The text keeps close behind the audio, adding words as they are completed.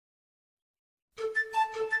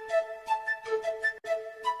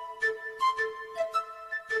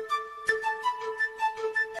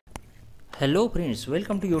Hello friends,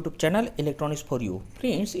 welcome to YouTube channel Electronics for You.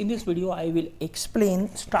 Friends, in this video I will explain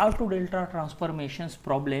star to delta transformations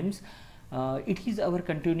problems. It is our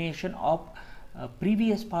continuation of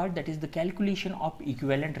previous part, that is the calculation of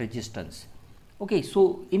equivalent resistance. Okay,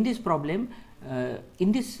 so in this problem,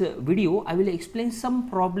 in this video I will explain some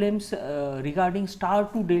problems regarding star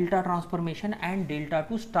to delta transformation and delta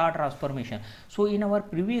to star transformation. So in our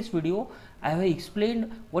previous video I have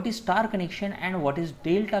explained what is star connection and what is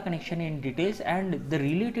delta connection in details and the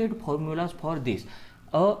related formulas for this.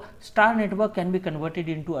 A star network can be converted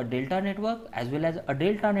into a delta network, as well as a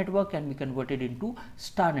delta network can be converted into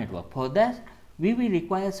star network. For that we will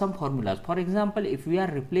require some formulas. For example, if we are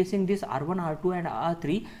replacing this R1, R2 and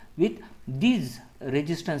R3 with these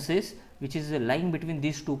resistances which is lying between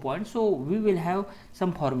these 2 points, so we will have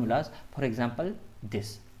some formulas. For example,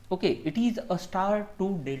 this. Okay, it is a star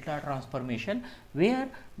to delta transformation where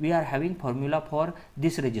we are having formula for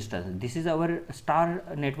this resistance. This is our star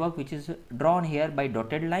network which is drawn here by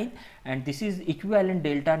dotted line, and this is equivalent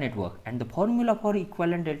delta network, and the formula for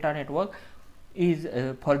equivalent delta network is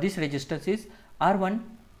for this resistance is R1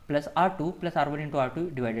 plus R2 plus R1 into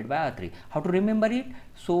R2 divided by R3. How to remember it?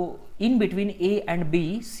 So in between A and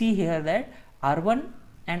B, see here that R1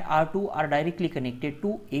 and R2 are directly connected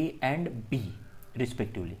to A and B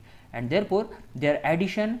respectively, and therefore their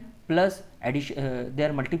addition plus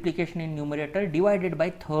their multiplication in numerator divided by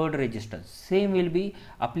third resistance. Same will be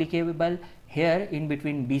applicable here in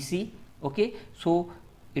between BC. Okay, so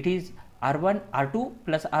it is R1 R2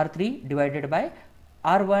 plus R3 divided by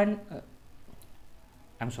R1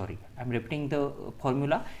 I'm sorry, I'm repeating the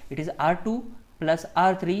formula. It is R2 plus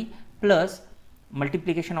R3 plus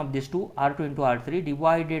multiplication of these two, R2 into R3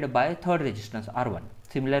 divided by third resistance R1.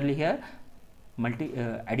 Similarly here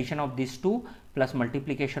addition of these two plus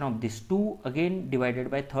multiplication of these two again divided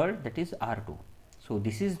by third, that is R2. So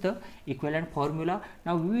this is the equivalent formula.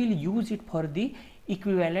 Now we will use it for the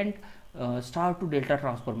equivalent star to delta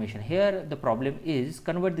transformation. Here the problem is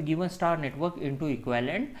convert the given star network into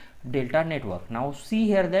equivalent delta network. Now see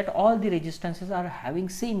here that all the resistances are having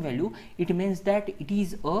same value. It means that it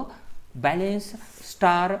is a balanced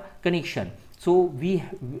star connection. So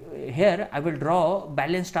here I will draw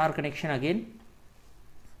balanced star connection again.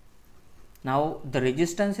 Now the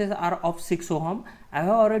resistances are of 6 ohm. I have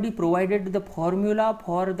already provided the formula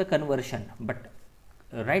for the conversion, but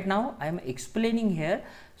right now I am explaining here.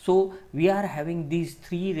 So we are having these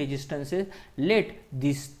three resistances. Let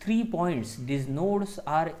these 3 points, these nodes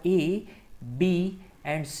are A, B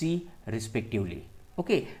and C respectively.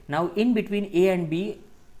 Okay, now in between A and B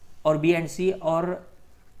or B and C or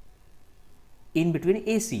in between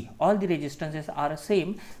AC, all the resistances are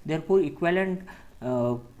same. Therefore equivalent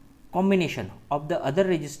combination of the other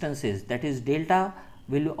resistances, that is delta,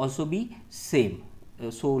 will also be same.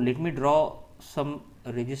 So let me draw some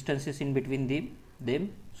resistances in between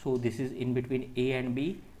them. So this is in between A and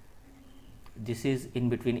B, this is in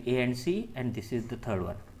between A and C, and this is the third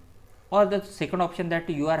one. Or the second option that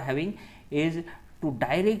you are having is to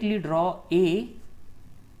directly draw A,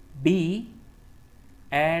 B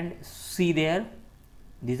and C there.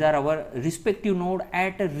 These are our respective node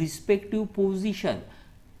at a respective position.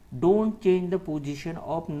 Don't change the position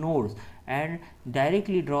of nodes and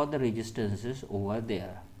directly draw the resistances over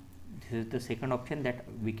there. This is the second option that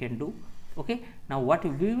we can do. Okay, now what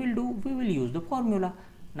we will do, we will use the formula.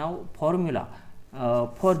 Now formula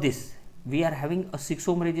for this, we are having a 6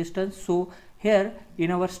 ohm resistance. So here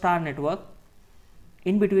in our star network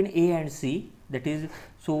in between A and C, that is,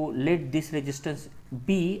 so let this resistance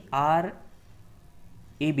be R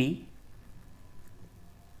AB.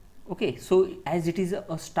 Okay, so as it is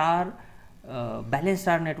a star balanced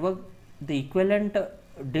star network, the equivalent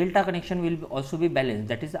delta connection will also be balanced,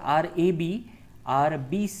 that is RAB,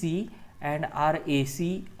 RBC and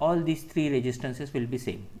RAC. All these three resistances will be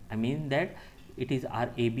same. I mean that it is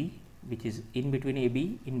RAB which is in between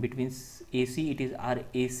AB, in between AC it is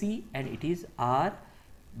RAC and it is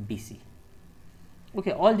RBC.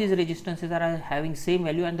 Okay, all these resistances are having same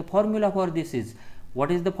value, and the formula for this is, what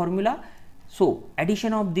is the formula? So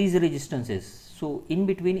addition of these resistances. So in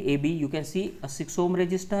between AB you can see a 6 ohm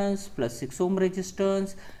resistance plus 6 ohm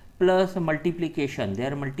resistance plus multiplication,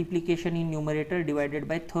 their multiplication in numerator divided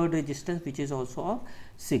by third resistance which is also of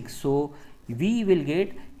 6. So we will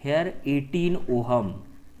get here 18 ohm.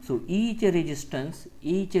 So each resistance,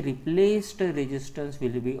 each replaced resistance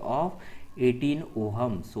will be of 18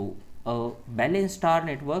 ohm. So a balanced star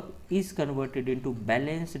network is converted into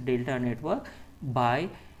balanced delta network by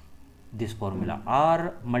this formula,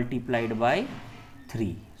 R multiplied by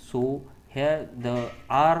 3. So here the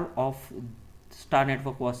R of star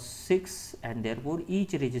network was 6, and therefore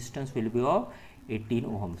each resistance will be of 18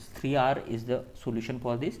 ohms. 3R is the solution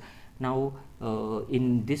for this. Now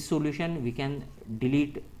in this solution we can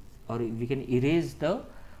delete or we can erase the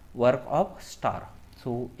work of star.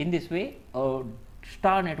 So in this way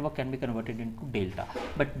star network can be converted into delta.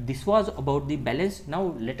 But this was about the balance.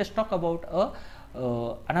 Now let us talk about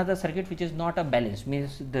another circuit which is not a balance,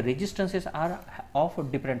 means the resistances are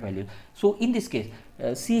of different values. So in this case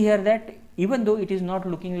see here that even though it is not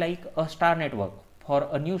looking like a star network for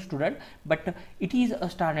a new student, but it is a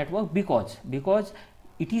star network because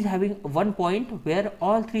it is having one point where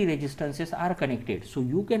all three resistances are connected. So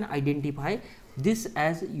you can identify this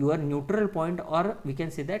as your neutral point, or we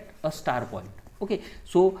can say that a star point. Okay,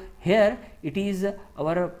 so here it is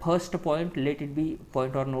our first point, let it be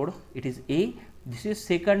point or node, it is A. This is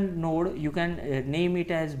second node, you can name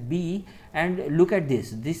it as B, and look at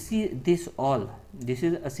this, this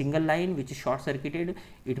is a single line which is short circuited,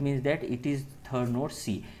 it means that it is third node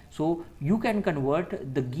C. So you can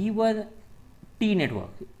convert the given T network,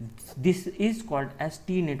 this is called as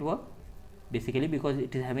T network basically because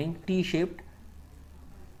it is having T shaped.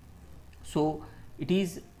 So it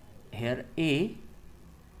is here A,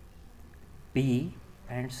 B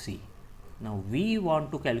and C. Now we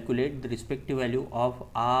want to calculate the respective value of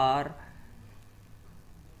R,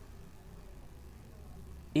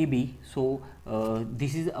 AB. So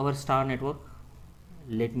this is our star network.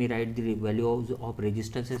 Let me write the values of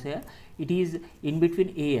resistances here. It is in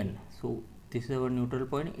between A and, so this is our neutral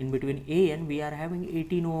point. In between A and we are having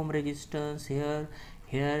 18 ohm resistance here.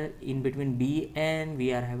 Here in between B and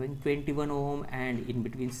we are having 21 ohm, and in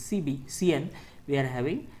between CN we are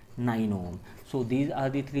having 9 ohm. So these are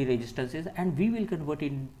the three resistances, and we will convert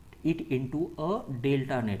it into a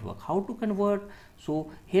delta network. How to convert?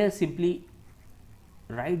 So here simply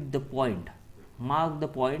write the point, mark the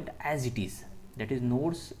point as it is, that is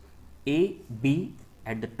nodes A, B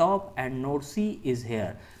at the top and node C is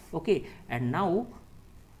here. Okay, and now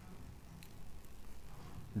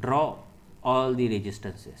draw all the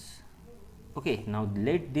resistances. Okay, now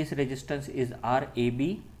let this resistance is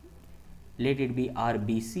RAB, let it be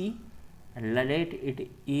RBC, and let it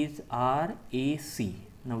is RAC.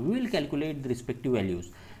 Now we will calculate the respective values.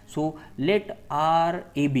 So let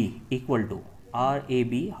RAB equal to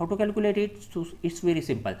RAB. How to calculate it? So it's very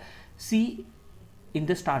simple. See, in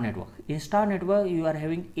the star network, in star network you are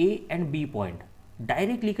having A and B point.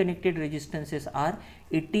 Directly connected resistances are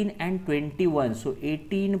 18 and 21. So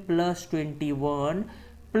 18 plus 21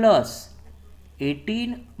 plus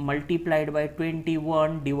 18 multiplied by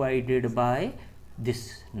 21 divided by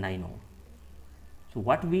this 9 ohm. So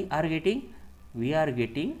what we are getting? We are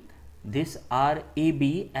getting this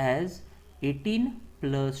RAB as 18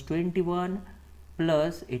 plus 21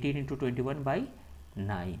 plus 18 into 21 by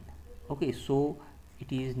 9. Okay, so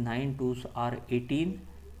it is 9 2s are 18.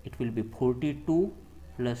 It will be 42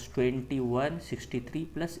 plus 21, 63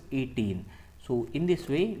 plus 18. So in this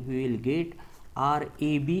way we will get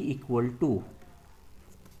RAB equal to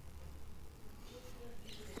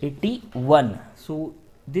 81. So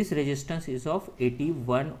this resistance is of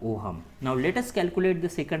 81 ohm. Now let us calculate the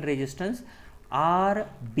second resistance,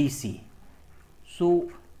 RBC. So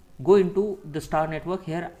go into the star network.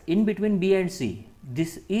 Here in between B and C,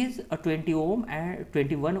 this is a 20 ohm and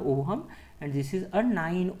 21 ohm, and this is a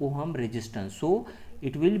 9 ohm resistance. So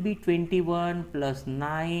it will be 21 plus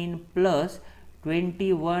 9 plus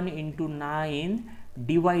 21 into 9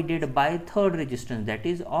 divided by third resistance, that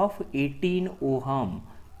is of 18 ohm.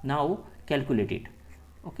 Now calculate it.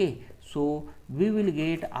 Okay, so we will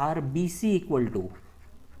get RBC equal to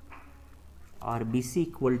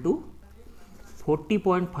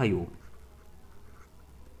 40.5.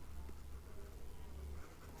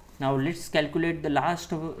 Now let's calculate the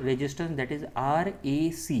last resistance, that is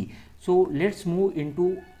RAC. So let's move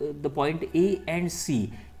into the point A and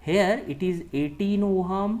C. Here it is 18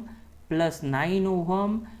 ohm plus 9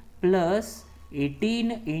 ohm plus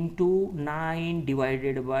 18 into 9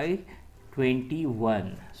 divided by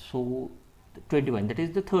 21. So 21, that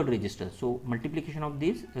is the third resistance. So multiplication of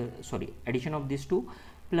this, addition of these two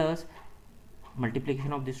plus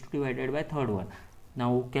multiplication of this two divided by third one.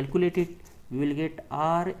 Now calculate it. We will get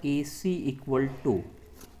RAC equal to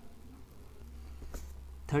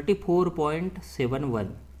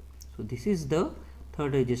 34.71. So this is the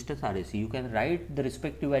third resistance RAC. You can write the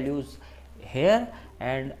respective values here,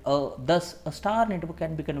 and thus a star network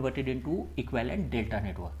can be converted into equivalent delta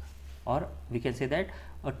network, or we can say that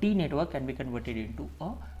a T network can be converted into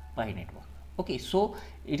a pi network. Okay, so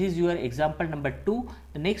it is your example number 2.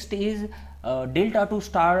 The next is delta to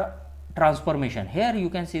star transformation. Here you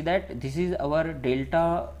can see that this is our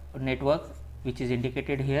delta network which is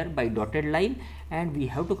indicated here by dotted line, and we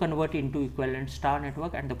have to convert into equivalent star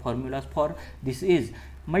network, and the formulas for this is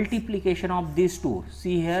multiplication of these two.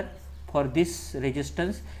 See here, for this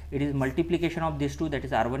resistance it is multiplication of these two, that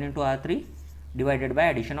is R1 into R3 divided by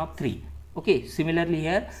addition of 3. Okay, similarly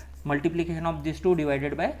here multiplication of these two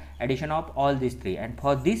divided by addition of all these 3, and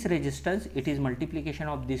for this resistance it is multiplication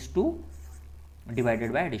of these two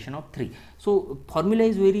divided by addition of 3. So formula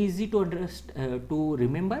is very easy to understand, to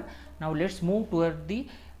remember. Now let's move toward the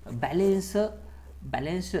delta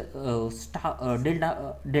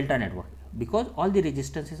network, because all the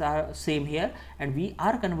resistances are same here and we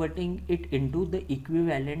are converting it into the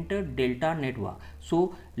equivalent delta network.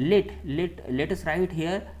 So let us write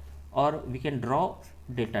here, or we can draw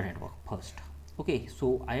delta network first. Okay,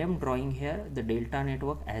 so I am drawing here the delta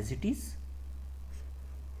network as it is.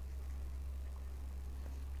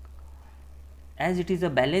 As it is a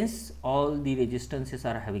balance, all the resistances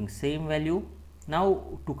are having same value. Now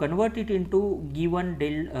to convert it into given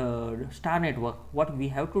star network, what we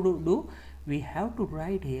have to do, we have to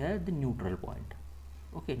write here the neutral point.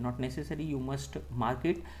 Okay, not necessary you must mark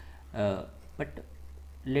it, but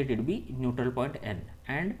let it be neutral point N,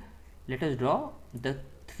 and let us draw the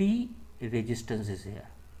 3 resistances here.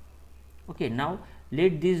 Okay, now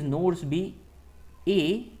let these nodes be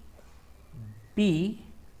A, B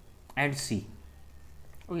and C.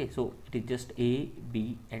 Okay, so it is just A,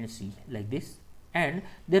 B and C like this, and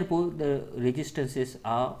therefore the resistances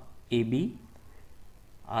are AB,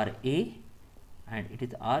 RA and it is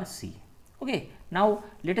RC. Okay, now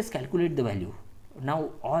let us calculate the value.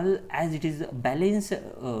 Now all, as it is balanced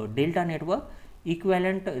delta network,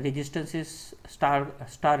 equivalent resistances, star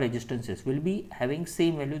resistances will be having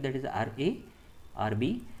same value, that is RA,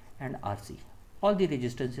 RB and RC. All the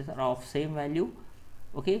resistances are of same value.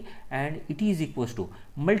 Okay, and it is equals to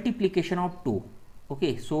multiplication of 2.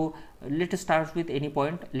 Okay, so let us start with any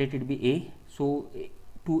point, let it be A. So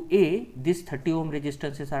to A, this 30 ohm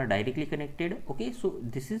resistances are directly connected. Okay, so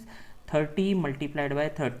this is 30 multiplied by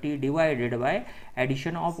 30 divided by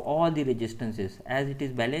addition of all the resistances. As it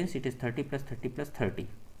is balanced, it is 30 plus 30 plus 30.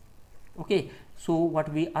 Okay, so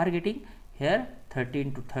what we are getting here, 30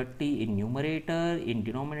 into 30 in numerator, in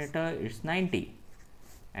denominator it's 90,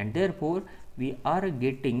 and therefore we are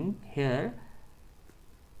getting here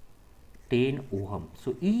 10 ohm.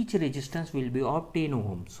 So each resistance will be of 10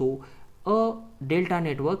 ohm. So a delta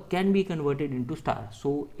network can be converted into star.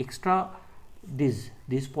 So extra these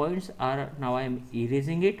points are, now I am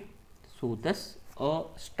erasing it. So thus a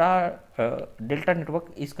star delta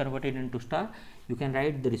network is converted into star. You can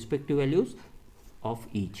write the respective values of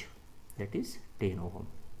each, that is 10 ohm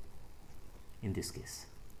in this case.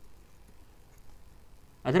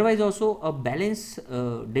 Otherwise also a balanced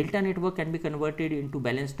delta network can be converted into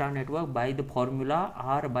balanced star network by the formula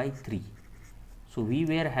R by 3. So we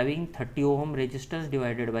were having 30 ohm resistance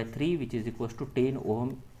divided by 3, which is equals to 10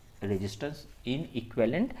 ohm resistance in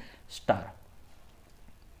equivalent star.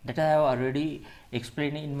 That I have already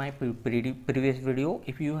explained in my previous video.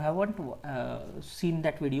 If you haven't seen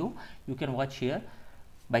that video, you can watch here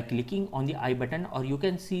by clicking on the I button, or you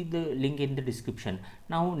can see the link in the description.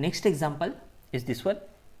 Now next example is this one.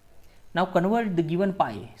 Now convert the given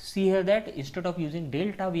pi. See here that instead of using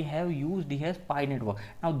delta, we have used here pi network.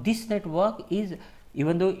 Now this network is,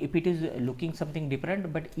 even though if it is looking something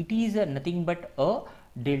different, but it is nothing but a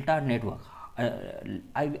delta network.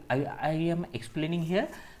 I am explaining here.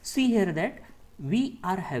 See here that we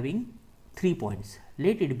are having 3 points.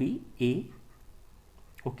 Let it be A.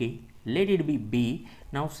 Okay, let it be B.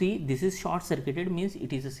 Now see, this is short circuited, means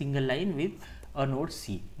it is a single line with a node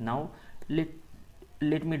C. Now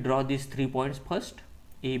let me draw these 3 points first,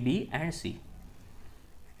 A, B and C.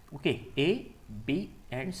 Okay, A, B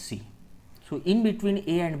and C. So in between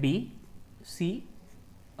A and B, see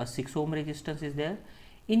a 6 ohm resistance is there.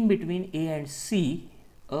 In between A and C,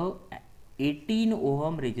 a 18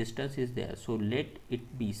 ohm resistance is there. So let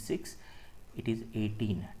it be 6, it is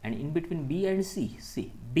 18. And in between B and C,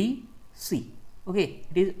 B, C, okay,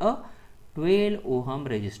 it is a 12 ohm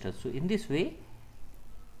resistance. So in this way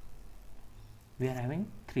we are having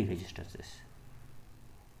 3 resistances.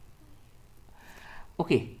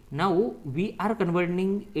 Okay, now we are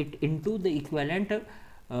converting it into the equivalent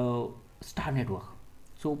star network.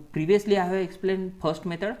 So previously I have explained first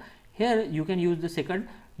method. Here you can use the second.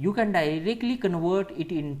 You can directly convert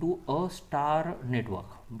it into a star network,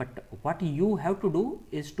 but what you have to do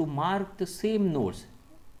is to mark the same nodes.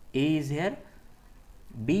 A is here,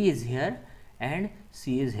 B is here and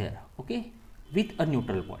C is here, okay, with a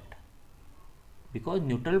neutral point, because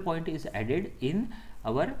neutral point is added in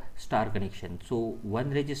our star connection. So one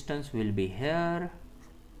resistance will be here,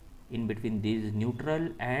 in between these neutral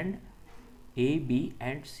and A, B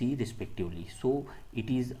and C respectively. So it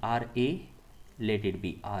is RA, let it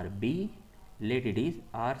be RB, let it is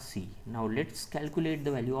RC. Now let's calculate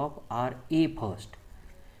the value of RA first.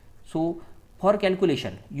 So for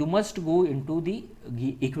calculation you must go into the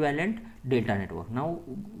equivalent delta network. Now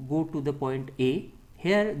go to the point A.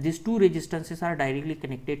 Here these two resistances are directly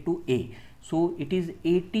connected to A. So it is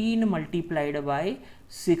 18 multiplied by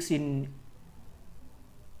 6 in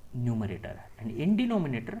numerator, and in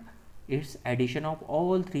denominator it's addition of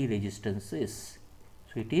all three resistances.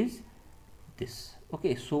 So it is this.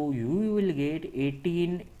 Okay, so you will get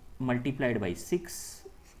 18 multiplied by 6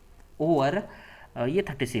 over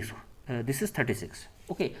 36. This is 36.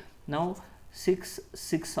 Okay, now 6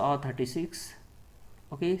 are 36.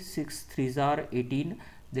 Okay, 6 3s are 18.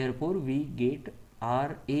 Therefore we get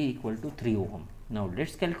RA equal to 3 ohm. Now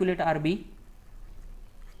let's calculate RB.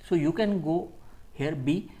 So you can go here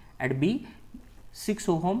B. At B, 6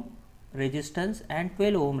 ohm resistance and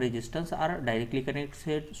 12 ohm resistance are directly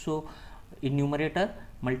connected. So in numerator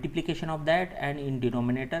multiplication of that, and in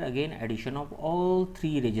denominator again addition of all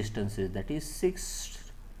three resistances, that is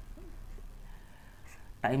 6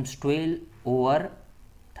 times 12 over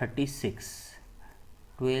 36.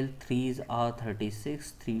 12 3s are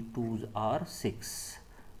 36, 3 2s are 6.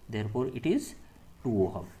 Therefore it is 2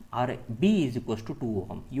 ohm. RB is equals to 2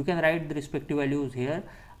 ohm. You can write the respective values here.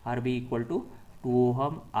 RB equal to 2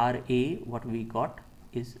 ohm, RA what we got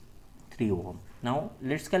is 3 ohm. Now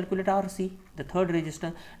let's calculate RC, the third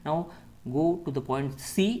resistor. Now go to the point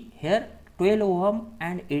C. Here 12 ohm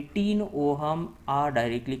and 18 ohm are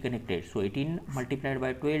directly connected. So 18 multiplied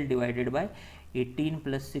by 12 divided by 18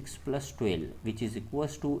 plus 6 plus 12, which is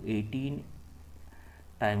equals to 18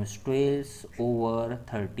 times 12 over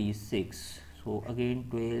 36. So again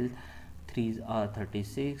 12 3s are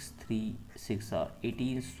 36, 3 6 are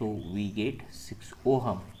 18, so we get 6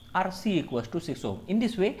 ohm. RC equals to 6 ohm. In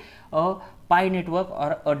this way a pi network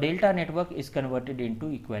or a delta network is converted into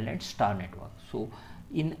equivalent star network. So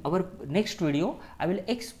in our next video I will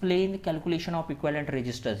explain the calculation of equivalent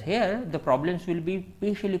resistors. Here the problems will be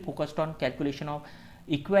specially focused on calculation of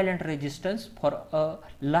equivalent resistance for a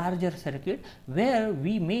larger circuit, where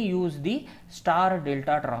we may use the star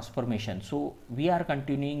delta transformation. So we are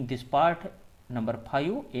continuing this part number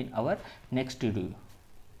 5 in our next video.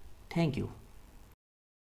 Thank you.